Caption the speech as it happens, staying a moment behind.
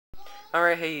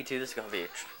Alright, hey YouTube, this is going to be a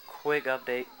quick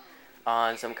update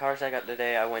on some cards I got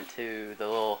today. I went to the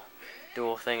little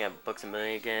duel thing at Books a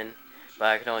Million again, but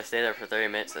I could only stay there for 30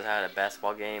 minutes as I had a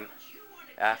basketball game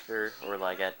after, or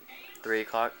like at 3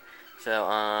 o'clock. So,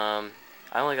 I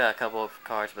only got a couple of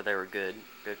cards, but they were good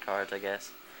cards, I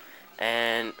guess.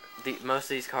 And most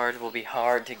of these cards will be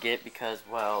hard to get because,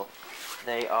 well,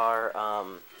 they are,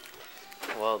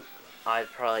 well, I'd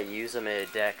probably use them in a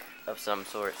deck of some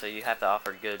sort, so you have to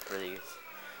offer good for these.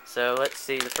 So let's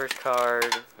see the first card.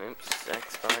 Oops,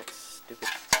 Xbox, stupid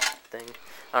thing.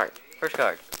 Alright, first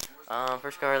card.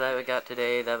 First card that we got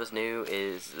today that was new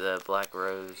is the Black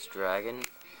Rose Dragon.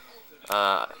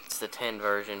 It's the 10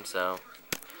 version, so,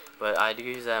 but I do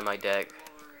use that in my deck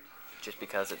just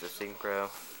because it's a synchro.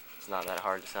 It's not that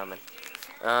hard to summon.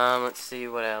 Let's see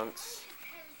what else.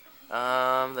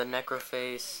 The Necro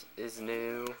Face is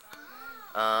new.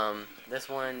 This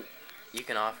one, you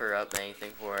can offer up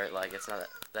anything for it, like it's not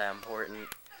that important.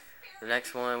 The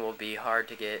next one will be hard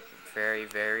to get, very,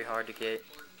 very hard to get,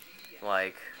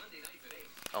 like,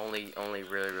 only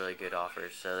really good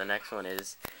offers. So the next one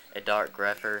is a Dark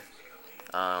Grepher,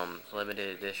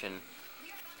 limited edition.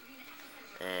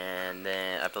 And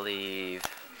then I believe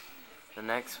the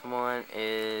next one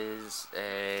is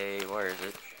where is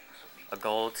it? A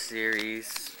Gold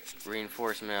Series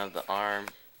reinforcement of the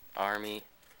Army.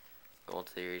 Gold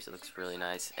Series, it looks really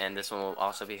nice. And this one will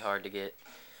also be hard to get.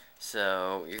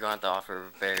 So you're going to have to offer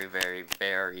very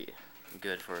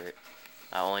good for it.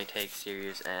 I only take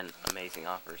serious and amazing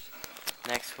offers.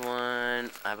 Next one,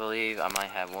 I believe I might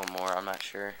have one more, I'm not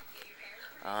sure.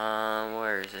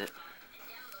 Where is it?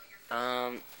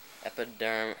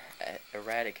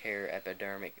 Eradicator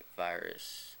Epidermic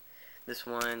Virus. This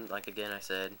one, like again I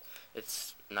said,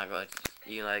 it's not going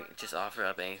to, you like just offer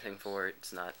up anything for it.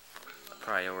 It's not a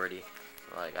priority.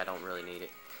 Like, I don't really need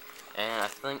it. And I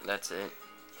think that's it.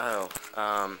 Oh,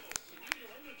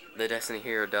 the Destiny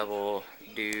Hero Double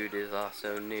Dude is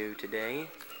also new today.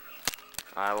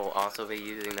 I will also be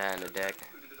using that in the deck.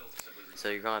 So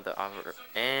you're going to have to offer,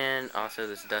 and also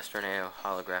this Dust Tornado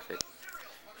holographic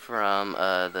from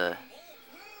I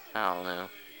don't know,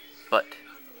 but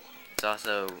it's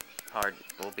also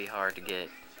will be hard to get,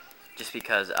 just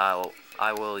because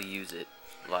I will use it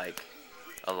like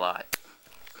a lot.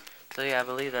 So yeah, I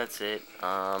believe that's it.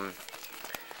 There's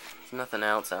nothing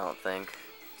else, I don't think.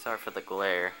 Sorry for the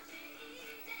glare.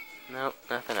 Nope,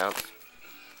 nothing else.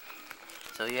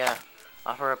 So yeah,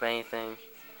 offer up anything.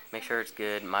 Make sure it's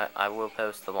good. I will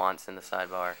post the wants in the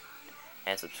sidebar.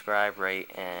 And subscribe,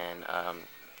 rate, and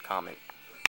comment.